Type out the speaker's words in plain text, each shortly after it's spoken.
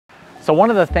So one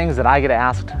of the things that I get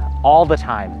asked all the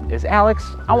time is, Alex,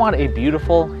 I want a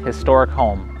beautiful historic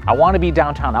home. I want to be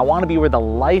downtown. I want to be where the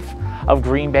life of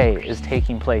Green Bay is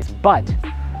taking place, but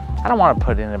I don't want to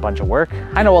put in a bunch of work.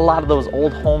 I know a lot of those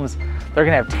old homes, they're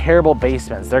going to have terrible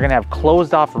basements. They're going to have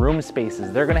closed off room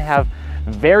spaces. They're going to have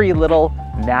very little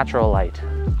natural light.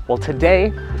 Well,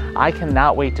 today, I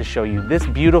cannot wait to show you this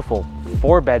beautiful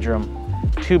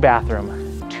 4-bedroom,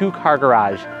 2-bathroom, 2-car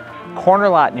garage, corner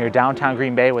lot near downtown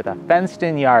Green Bay with a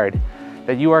fenced-in yard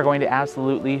that you are going to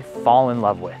absolutely fall in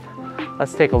love with.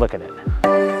 Let's take a look at it.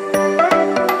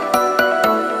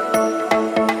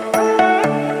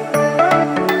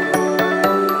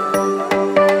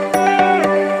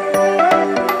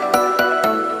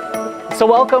 So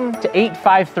welcome to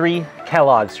 853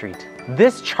 Kellogg Street.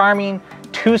 This charming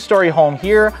 2-story home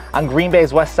here on Green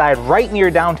Bay's west side, right near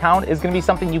downtown, is going to be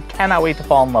something you cannot wait to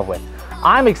fall in love with.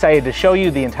 I'm excited to show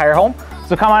you the entire home,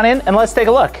 so come on in and let's take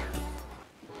a look.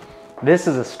 This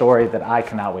is a story that I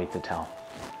cannot wait to tell.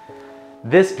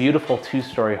 This beautiful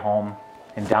 2-story home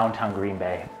in downtown Green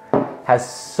Bay has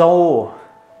so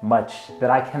much that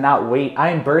I cannot wait.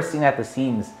 I am bursting at the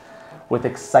seams with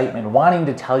excitement, wanting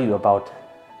to tell you about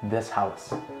this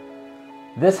house.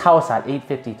 This house at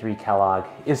 853 Kellogg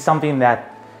is something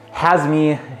that has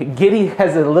me giddy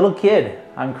as a little kid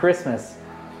on Christmas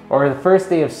or the first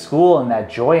day of school, and that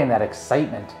joy and that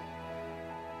excitement.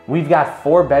 We've got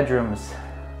 4 bedrooms.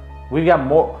 We've got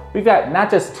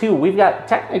not just 2, we've got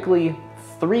technically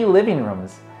 3 living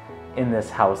rooms in this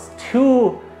house,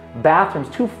 2 bathrooms,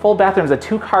 2 full bathrooms, a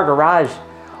 2-car garage,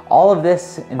 all of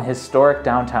this in historic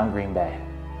downtown Green Bay.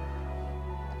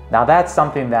 Now that's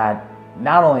something that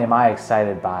not only am I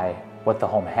excited by what the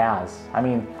home has, I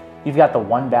mean, you've got the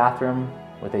 1 bathroom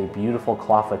with a beautiful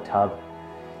clawfoot tub.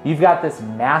 You've got this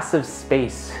massive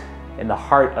space in the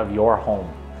heart of your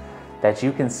home that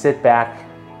you can sit back,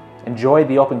 enjoy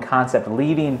the open concept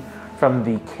leading from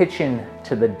the kitchen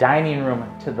to the dining room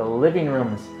to the living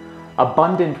rooms,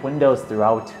 abundant windows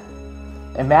throughout.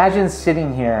 Imagine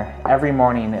sitting here every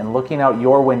morning and looking out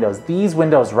your windows, these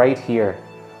windows right here,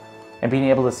 and being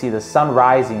able to see the sun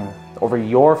rising over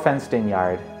your fenced-in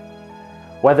yard.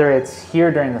 Whether it's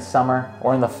here during the summer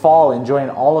or in the fall, enjoying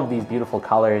all of these beautiful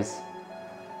colors,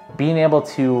 being able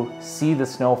to see the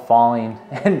snow falling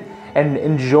and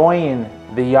enjoying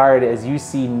the yard as you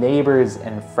see neighbors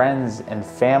and friends and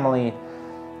family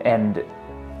and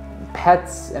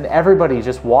pets and everybody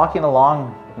just walking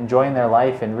along, enjoying their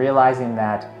life and realizing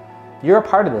that you're a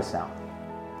part of this now.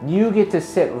 You get to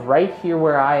sit right here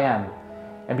where I am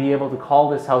and be able to call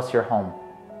this house your home.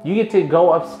 You get to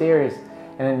go upstairs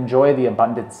and enjoy the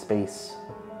abundant space.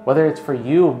 Whether it's for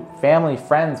you, family,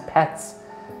 friends, pets,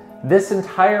 this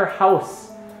entire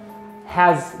house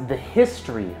has the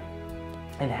history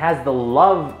and has the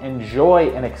love and joy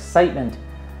and excitement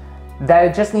that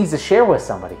it just needs to share with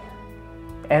somebody.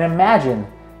 And imagine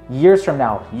years from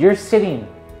now, you're sitting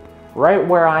right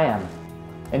where I am,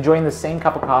 enjoying the same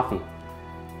cup of coffee,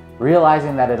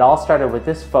 realizing that it all started with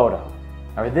this photo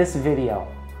or this video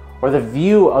or the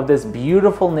view of this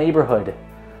beautiful neighborhood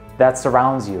that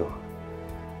surrounds you.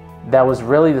 That was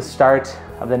really the start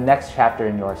of the next chapter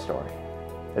in your story.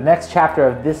 The next chapter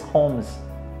of this home's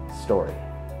story.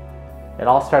 It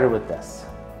all started with this.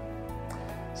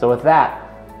 So with that,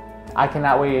 I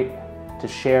cannot wait to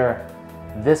share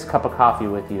this cup of coffee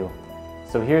with you.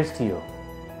 So here's to you.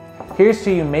 Here's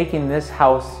to you making this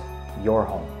house your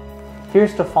home.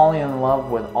 Here's to falling in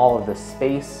love with all of the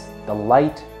space, the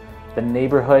light, the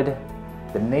neighborhood,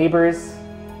 the neighbors.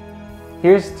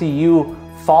 Here's to you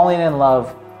falling in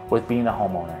love with being a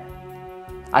homeowner.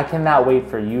 I cannot wait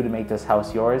for you to make this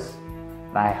house yours,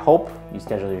 and I hope you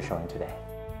schedule your showing today.